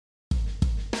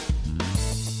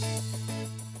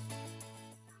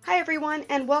everyone,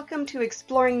 and welcome to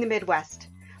Exploring the Midwest.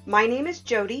 My name is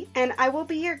Jody, and I will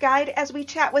be your guide as we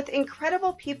chat with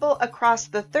incredible people across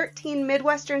the 13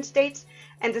 Midwestern states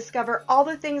and discover all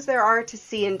the things there are to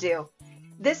see and do.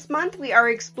 This month, we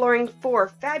are exploring 4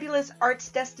 fabulous arts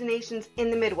destinations in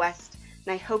the Midwest,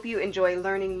 and I hope you enjoy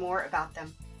learning more about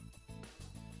them.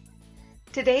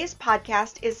 Today's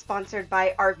podcast is sponsored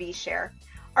by RV Share.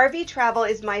 RV travel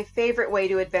is my favorite way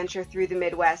to adventure through the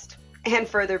Midwest and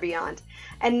further beyond.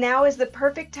 And now is the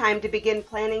perfect time to begin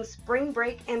planning spring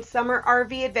break and summer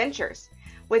RV adventures.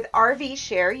 With RV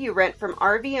Share, you rent from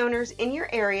RV owners in your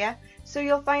area, so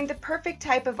you'll find the perfect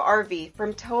type of RV,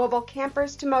 from towable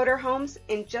campers to motorhomes,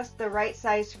 in just the right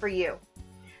size for you.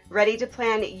 Ready to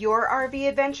plan your RV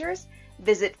adventures?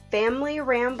 Visit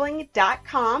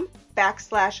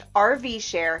familyrambling.com/RV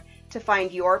Share to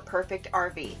find your perfect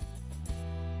RV.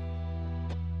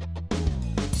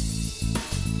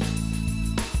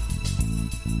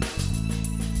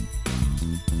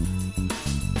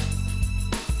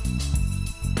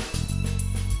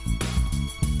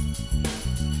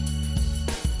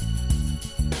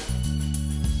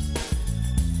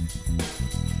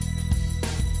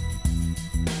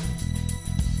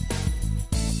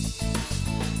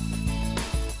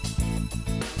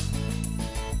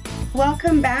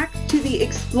 Welcome back to the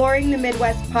Exploring the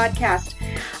Midwest podcast.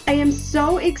 I am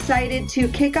so excited to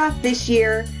kick off this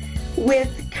year with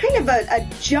kind of a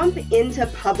jump into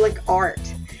public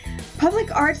art. Public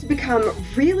art's become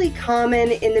really common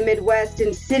in the Midwest,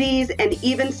 in cities and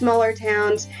even smaller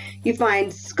towns. You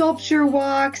find sculpture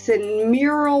walks and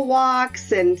mural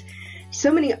walks and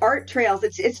so many art trails.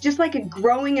 It's just like a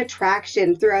growing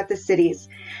attraction throughout the cities.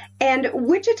 And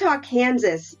Wichita,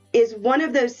 Kansas is one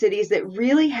of those cities that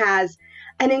really has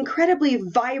an incredibly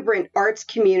vibrant arts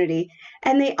community.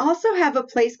 And they also have a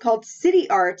place called City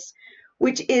Arts,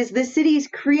 which is the city's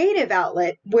creative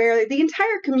outlet where the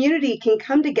entire community can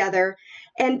come together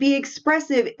and be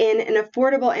expressive in an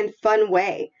affordable and fun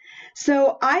way.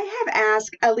 So I have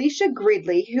asked Alicia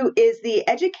Gridley, who is the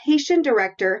Education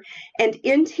Director and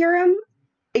Interim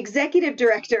Executive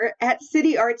Director at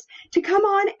City Arts, to come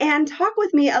on and talk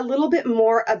with me a little bit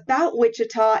more about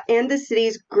Wichita and the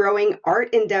city's growing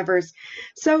art endeavors.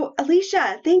 So,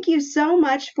 Alicia, thank you so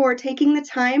much for taking the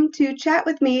time to chat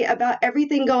with me about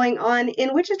everything going on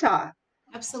in Wichita.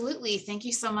 Absolutely. Thank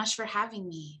you so much for having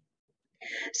me.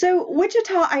 So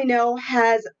Wichita, I know,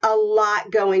 has a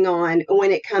lot going on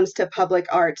when it comes to public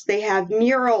arts. They have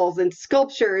murals and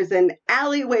sculptures and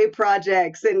alleyway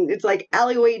projects, and it's like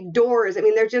alleyway doors. I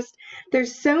mean,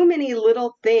 there's so many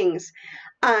little things.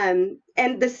 And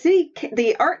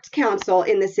the Arts Council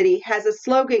in the city has a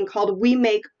slogan called "We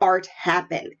Make Art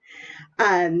Happen,"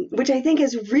 which I think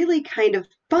is really kind of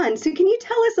fun. So can you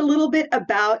tell us a little bit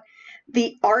about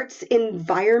the arts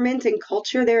environment and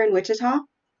culture there in Wichita?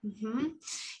 Mm-hmm.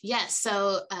 Yes,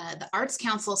 so the Arts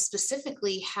Council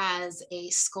specifically has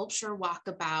a sculpture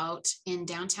walkabout in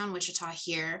downtown Wichita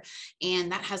here,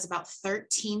 and that has about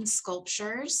 13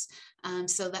 sculptures.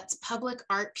 So that's public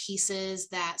art pieces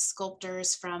that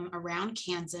sculptors from around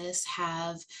Kansas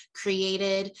have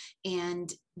created,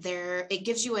 and it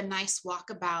gives you a nice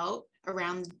walkabout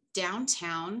around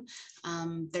downtown.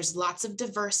 There's lots of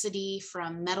diversity,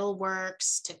 from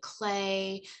metalworks to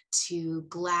clay to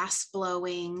glass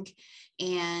blowing.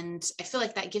 And I feel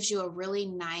like that gives you a really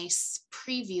nice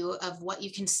preview of what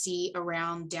you can see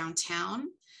around downtown,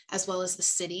 as well as the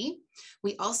city.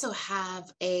 We also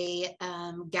have a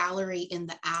gallery in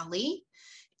the alley,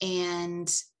 and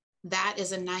that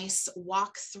is a nice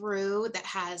walkthrough that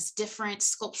has different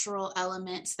sculptural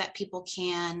elements that people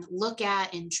can look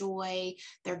at, enjoy.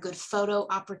 They're good photo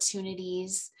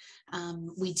opportunities.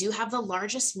 We do have the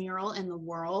largest mural in the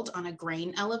world on a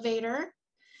grain elevator,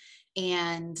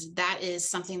 and that is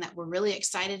something that we're really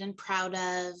excited and proud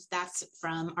of. That's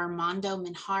from Armando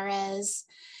Minjarez.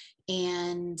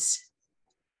 And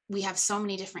we have so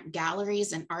many different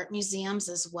galleries and art museums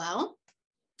as well.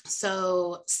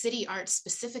 So City Arts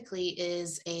specifically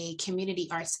is a community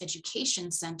arts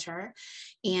education center,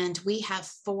 and we have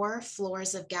 4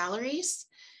 floors of galleries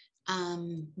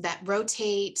that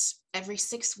rotate every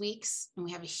 6 weeks. And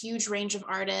we have a huge range of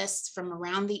artists from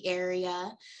around the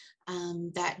area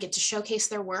that get to showcase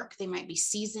their work. They might be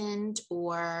seasoned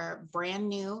or brand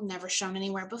new, never shown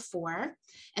anywhere before.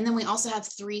 And then we also have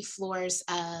 3 floors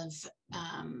of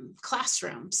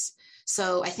classrooms.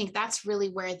 So I think that's really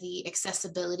where the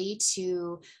accessibility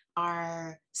to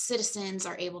our citizens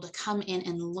are able to come in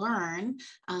and learn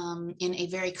in a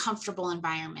very comfortable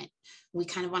environment. We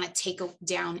kind of want to take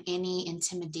down any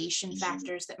intimidation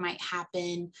factors that might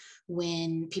happen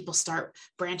when people start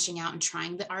branching out and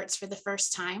trying the arts for the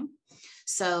first time.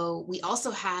 So we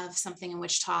also have something in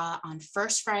Wichita on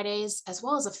First Fridays, as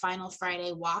well as a Final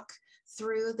Friday walk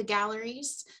through the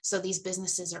galleries. So these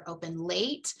businesses are open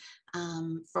late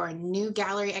for new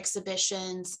gallery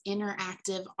exhibitions,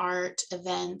 interactive art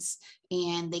events,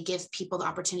 and they give people the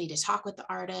opportunity to talk with the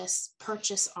artists,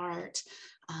 purchase art.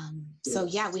 So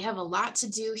yeah, we have a lot to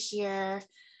do here.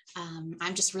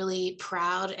 I'm just really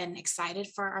proud and excited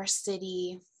for our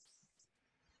city.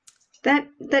 That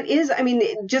is, I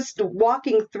mean, just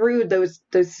walking through those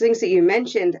things that you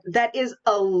mentioned, that is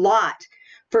a lot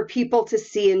for people to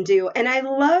see and do. And I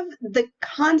love the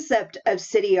concept of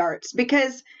city arts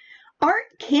because art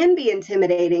can be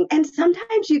intimidating. And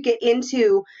sometimes you get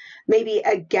into maybe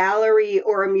a gallery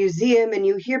or a museum and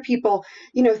you hear people,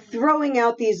 throwing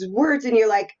out these words and you're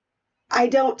like, I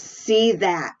don't see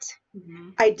that.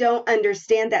 Mm-hmm. I don't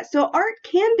understand that. So art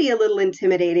can be a little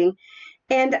intimidating.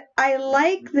 And I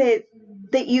like that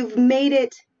you've made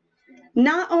it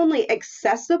not only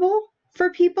accessible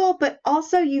for people, but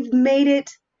also you've made it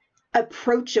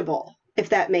approachable, if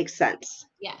that makes sense.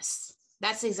 Yes,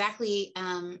 that's exactly,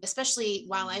 especially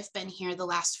while I've been here the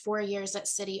last 4 years at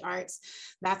City Arts,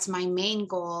 that's my main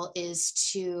goal, is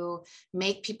to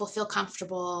make people feel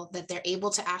comfortable, that they're able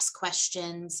to ask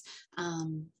questions.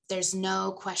 There's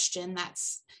no question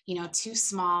that's, too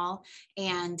small,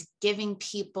 and giving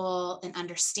people an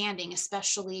understanding,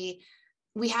 especially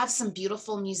we have some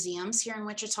beautiful museums here in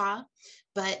Wichita,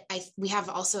 but we have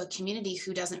also a community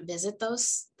who doesn't visit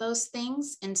those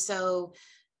things. And so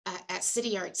at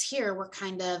City Arts here, we're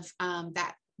kind of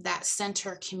that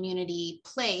center community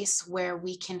place where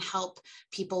we can help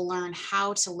people learn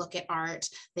how to look at art.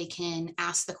 They can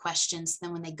ask the questions.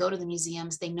 Then when they go to the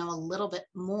museums, they know a little bit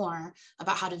more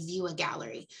about how to view a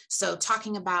gallery. So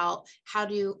talking about how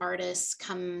do artists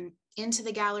come into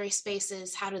the gallery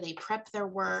spaces, how do they prep their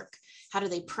work, how do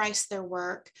they price their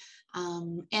work,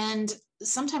 and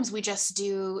sometimes we just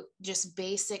do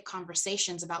basic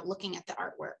conversations about looking at the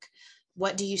artwork.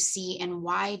 What do you see and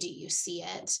why do you see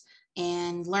it?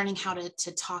 And learning how to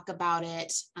talk about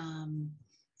it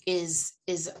is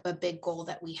a big goal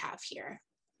that we have here.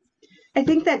 I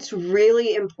think that's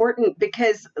really important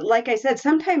because, like I said,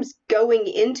 sometimes going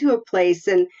into a place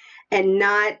and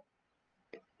not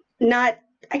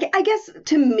I guess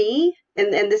to me,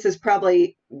 and this is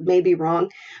probably maybe wrong,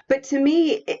 but to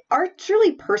me, art's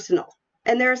really personal.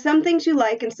 And there are some things you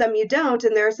like and some you don't.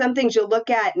 And there are some things you'll look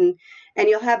at and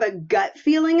you'll have a gut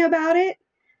feeling about it.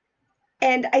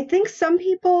 And I think some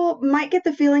people might get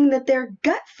the feeling that their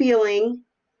gut feeling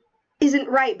isn't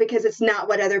right because it's not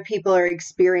what other people are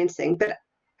experiencing. But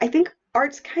I think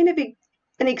art's kind of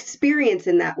an experience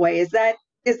in that way. Is that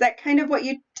kind of what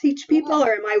you teach people,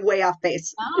 or am I way off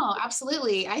base? Oh,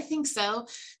 absolutely. I think so,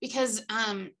 because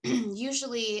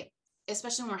usually,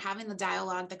 especially when we're having the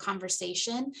dialogue, the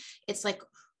conversation, it's like,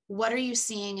 what are you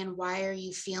seeing and why are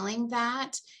you feeling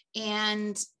that?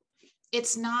 And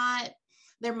it's not,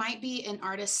 there might be an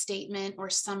artist statement or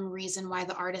some reason why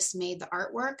the artist made the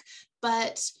artwork,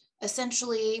 but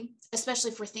essentially,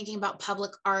 especially if we're thinking about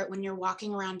public art, when you're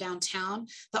walking around downtown,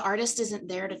 the artist isn't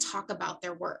there to talk about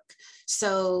their work.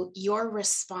 So your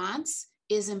response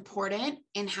is important,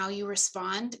 and how you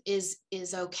respond is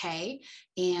okay.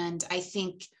 And I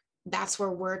think that's where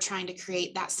we're trying to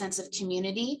create that sense of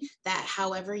community, that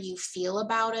however you feel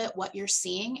about it, what you're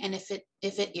seeing, and if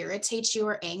it irritates you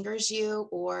or angers you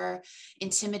or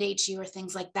intimidates you or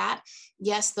things like that,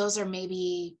 yes, those are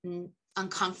maybe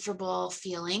uncomfortable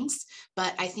feelings,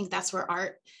 but I think that's where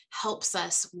art helps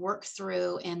us work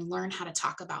through and learn how to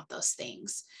talk about those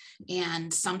things.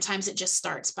 And sometimes it just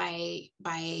starts by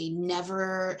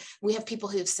never, we have people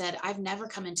who've said, I've never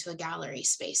come into a gallery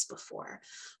space before,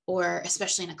 or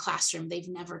especially in a classroom, they've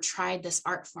never tried this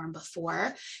art form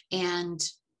before. And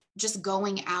just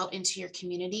going out into your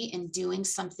community and doing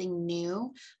something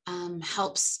new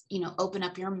helps, open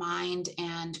up your mind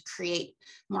and create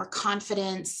more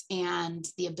confidence and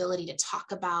the ability to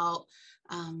talk about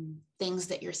things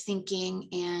that you're thinking.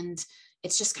 And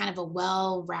it's just kind of a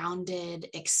well-rounded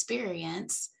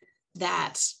experience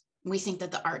that we think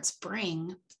that the arts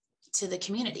bring to the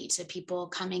community, to people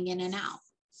coming in and out.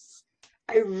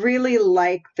 I really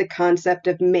like the concept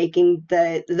of making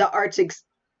the arts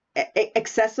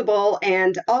accessible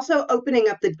and also opening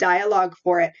up the dialogue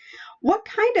for it. What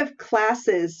kind of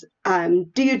classes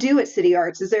do you do at City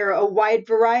Arts? Is there a wide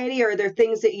variety, or are there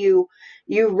things that you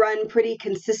run pretty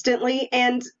consistently?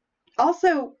 And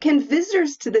also, can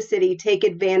visitors to the city take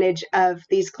advantage of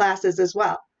these classes as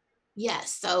well?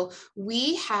 Yes. So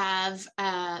we have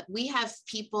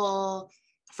people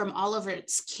from all over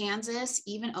Kansas,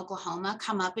 even Oklahoma,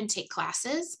 come up and take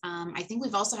classes. I think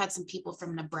we've also had some people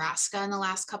from Nebraska in the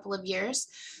last couple of years.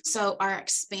 So our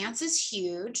expanse is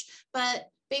huge, but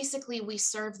basically we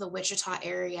serve the Wichita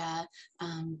area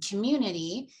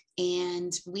community,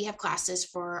 and we have classes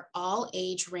for all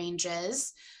age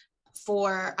ranges.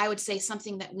 For, I would say,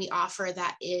 something that we offer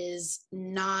that is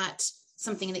not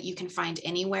something that you can find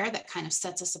anywhere that kind of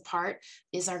sets us apart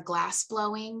is our glass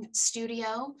blowing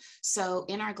studio. So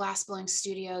in our glass blowing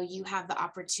studio, you have the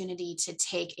opportunity to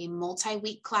take a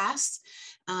multi-week class.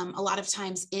 A lot of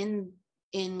times in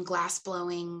glass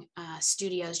blowing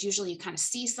studios, usually you kind of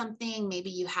see something,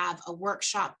 maybe you have a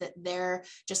workshop that they're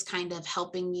just kind of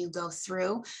helping you go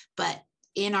through, but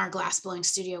in our glass blowing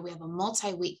studio, we have a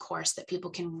multi-week course that people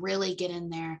can really get in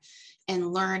there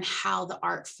and learn how the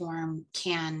art form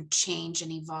can change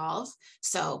and evolve.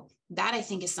 So that, I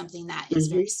think, is something that is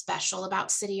very special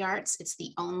about City Arts. It's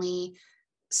the only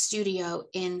studio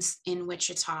in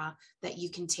Wichita that you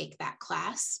can take that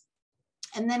class.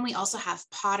 And then we also have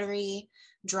pottery,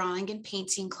 drawing and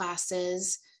painting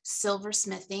classes,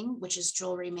 silversmithing, which is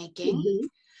jewelry making.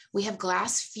 We have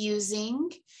glass fusing,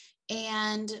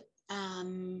 and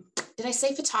did I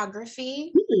say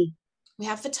photography? We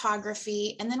have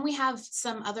photography, and then we have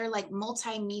some other like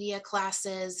multimedia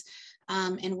classes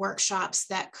and workshops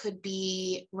that could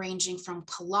be ranging from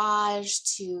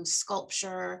collage to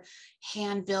sculpture,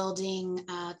 hand building,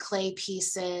 clay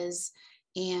pieces.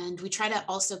 And we try to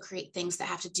also create things that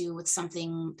have to do with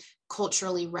something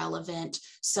culturally relevant.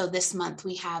 So this month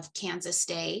we have Kansas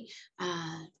Day,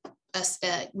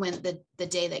 when the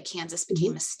day that Kansas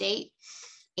became a state.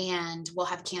 And we'll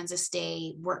have Kansas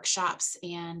Day workshops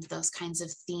and those kinds of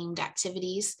themed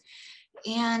activities.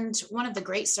 And one of the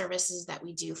great services that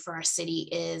we do for our city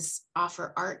is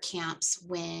offer art camps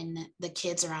when the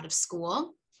kids are out of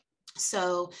school.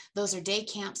 So those are day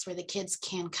camps where the kids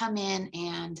can come in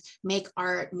and make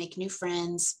art, make new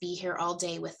friends, be here all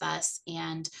day with us.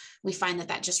 And we find that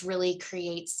that just really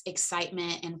creates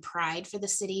excitement and pride for the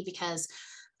city, because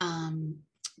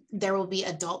there will be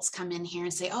adults come in here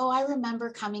and say, oh, I remember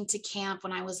coming to camp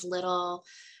when I was little.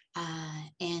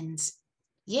 And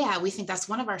yeah, we think that's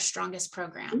one of our strongest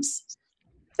programs.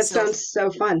 That sounds so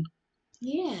fun.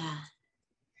 Yeah.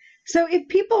 So if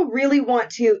people really want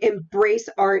to embrace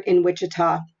art in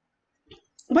Wichita,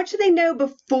 what should they know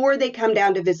before they come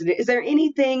down to visit it? Is there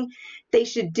anything they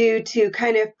should do to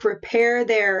kind of prepare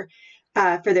their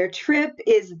for their trip?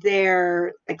 Is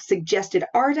there like suggested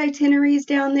art itineraries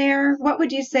down there? What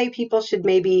would you say people should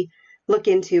maybe look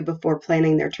into before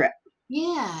planning their trip?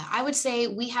 Yeah, I would say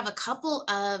we have a couple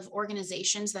of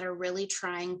organizations that are really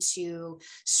trying to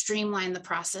streamline the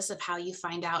process of how you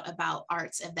find out about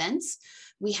arts events.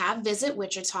 We have Visit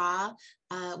Wichita,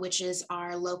 which is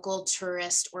our local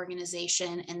tourist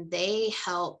organization, and they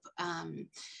help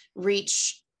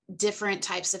reach different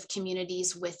types of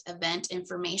communities with event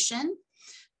information.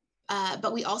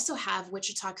 But we also have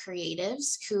Wichita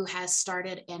Creatives, who has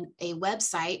started a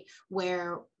website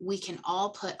where we can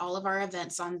all put all of our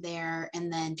events on there,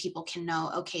 and then people can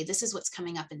know, okay, this is what's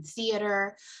coming up in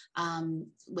theater,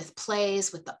 with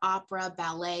plays, with the opera,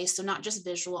 ballet. So not just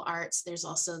visual arts, there's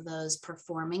also those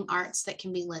performing arts that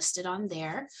can be listed on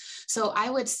there. So I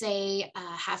would say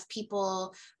have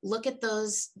people look at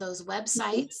those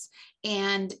websites.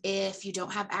 And if you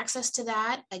don't have access to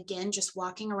that, again, just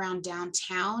walking around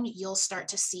downtown, you'll start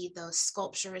to see those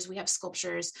sculptures. We have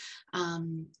sculptures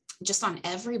just on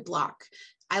every block.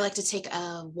 I like to take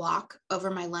a walk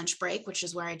over my lunch break, which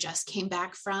is where I just came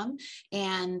back from.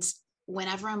 And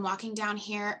whenever I'm walking down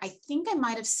here, I think I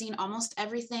might have seen almost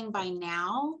everything by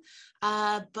now,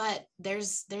 but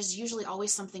there's usually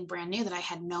always something brand new that I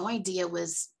had no idea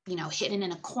was, hidden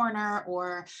in a corner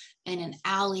or in an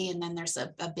alley. And then there's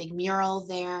a big mural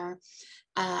there.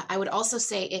 I would also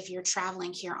say if you're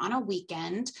traveling here on a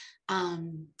weekend,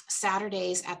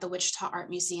 Saturdays at the Wichita Art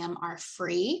Museum are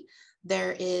free.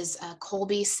 There is a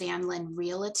Colby Sandlin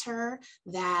realtor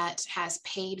that has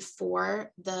paid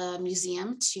for the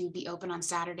museum to be open on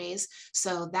Saturdays.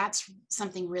 So that's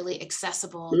something really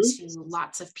accessible to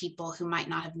lots of people who might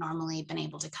not have normally been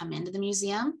able to come into the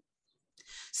museum.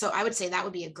 So I would say that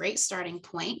would be a great starting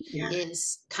point,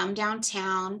 is come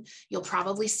downtown. You'll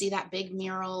probably see that big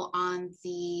mural on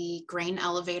the grain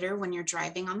elevator when you're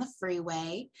driving on the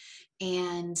freeway.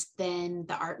 And then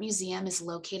the art museum is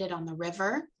located on the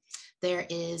river. There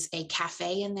is a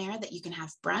cafe in there that you can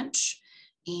have brunch.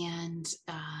 And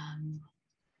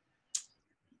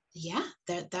Yeah,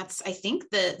 that's, I think,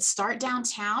 the start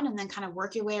downtown and then kind of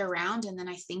work your way around. And then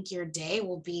I think you'll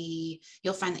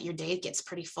find that your day gets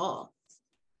pretty full.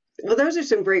 Well, those are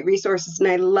some great resources. And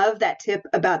I love that tip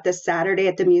about this Saturday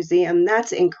at the museum.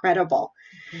 That's incredible.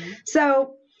 Mm-hmm.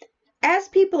 So, as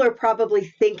people are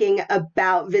probably thinking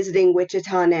about visiting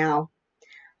Wichita now,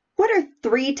 what are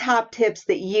 3 top tips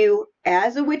that you,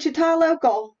 as a Wichita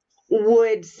local,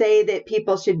 would say that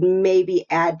people should maybe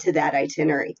add to that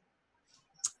itinerary?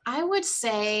 I would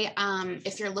say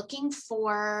if you're looking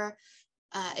for,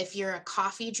 if you're a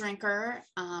coffee drinker,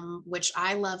 which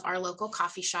I love our local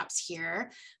coffee shops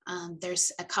here,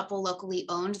 there's a couple locally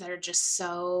owned that are just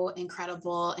so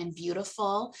incredible and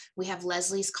beautiful. We have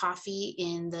Leslie's Coffee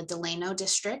in the Delano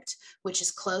district, which is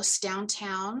close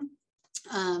downtown.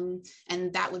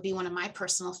 And that would be one of my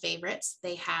personal favorites.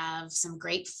 They have some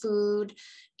great food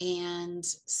and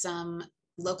some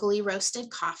locally roasted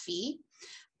coffee.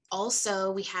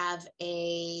 Also, we have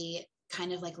a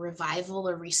kind of like revival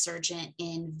or resurgent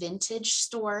in vintage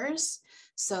stores.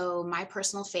 So my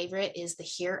personal favorite is the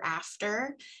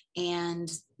Hereafter, and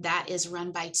that is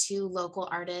run by 2 local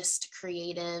artist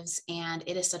creatives, and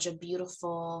it is such a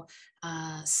beautiful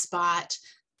spot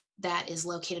that is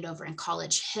located over in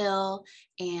College Hill,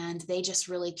 and they just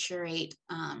really curate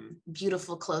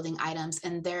beautiful clothing items,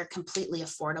 and they're completely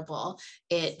affordable.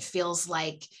 It feels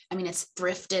like, I mean, it's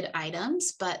thrifted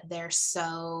items, but they're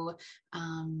so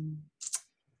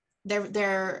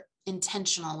they're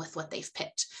intentional with what they've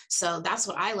picked. So that's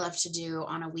what I love to do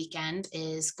on a weekend,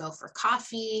 is go for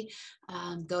coffee,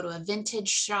 go to a vintage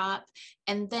shop.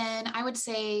 And then I would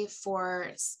say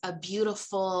for a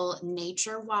beautiful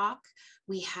nature walk,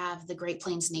 we have the Great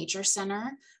Plains Nature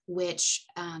Center, which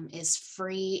is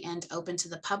free and open to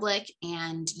the public,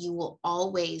 and you will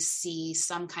always see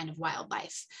some kind of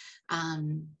wildlife.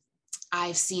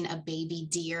 I've seen a baby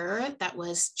deer that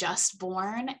was just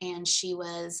born, and she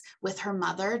was with her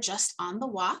mother just on the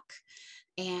walk.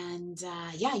 And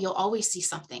yeah, you'll always see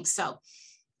something. So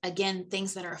again,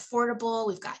 things that are affordable.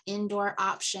 We've got indoor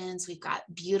options. We've got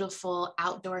beautiful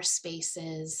outdoor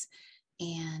spaces.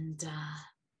 And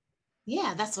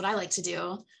yeah, that's what I like to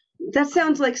do. That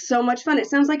sounds like so much fun. It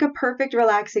sounds like a perfect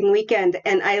relaxing weekend.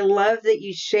 And I love that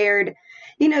you shared,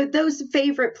 those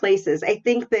favorite places. I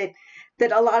think that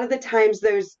a lot of the times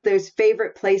those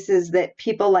favorite places that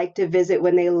people like to visit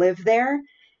when they live there,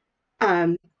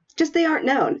 just they aren't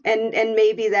known. And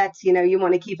maybe that's, you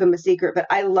want to keep them a secret, but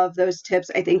I love those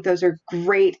tips. I think those are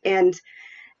great. And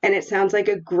it sounds like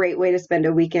a great way to spend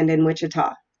a weekend in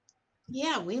Wichita.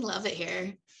 Yeah, we love it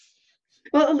here.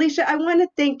 Well, Alicia, I want to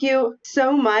thank you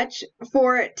so much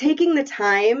for taking the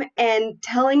time and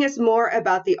telling us more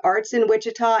about the arts in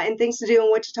Wichita and things to do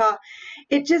in Wichita.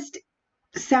 It just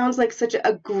sounds like such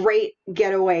a great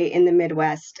getaway in the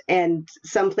Midwest, and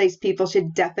someplace people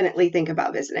should definitely think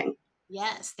about visiting.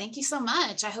 Yes, thank you so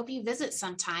much. I hope you visit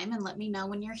sometime and let me know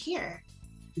when you're here.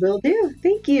 Will do.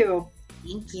 Thank you.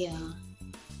 Thank you.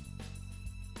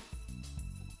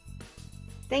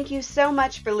 Thank you so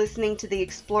much for listening to the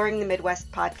Exploring the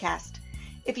Midwest podcast.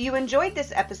 If you enjoyed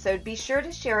this episode, be sure to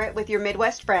share it with your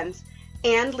Midwest friends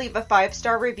and leave a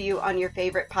 5-star review on your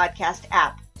favorite podcast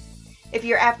app. If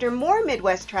you're after more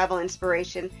Midwest travel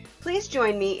inspiration, please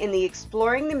join me in the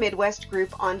Exploring the Midwest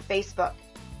group on Facebook.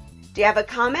 Do you have a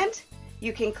comment?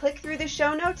 You can click through the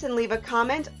show notes and leave a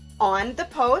comment on the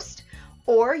post,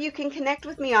 or you can connect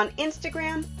with me on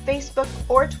Instagram, Facebook,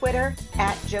 or Twitter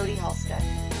 @Jody Halstead.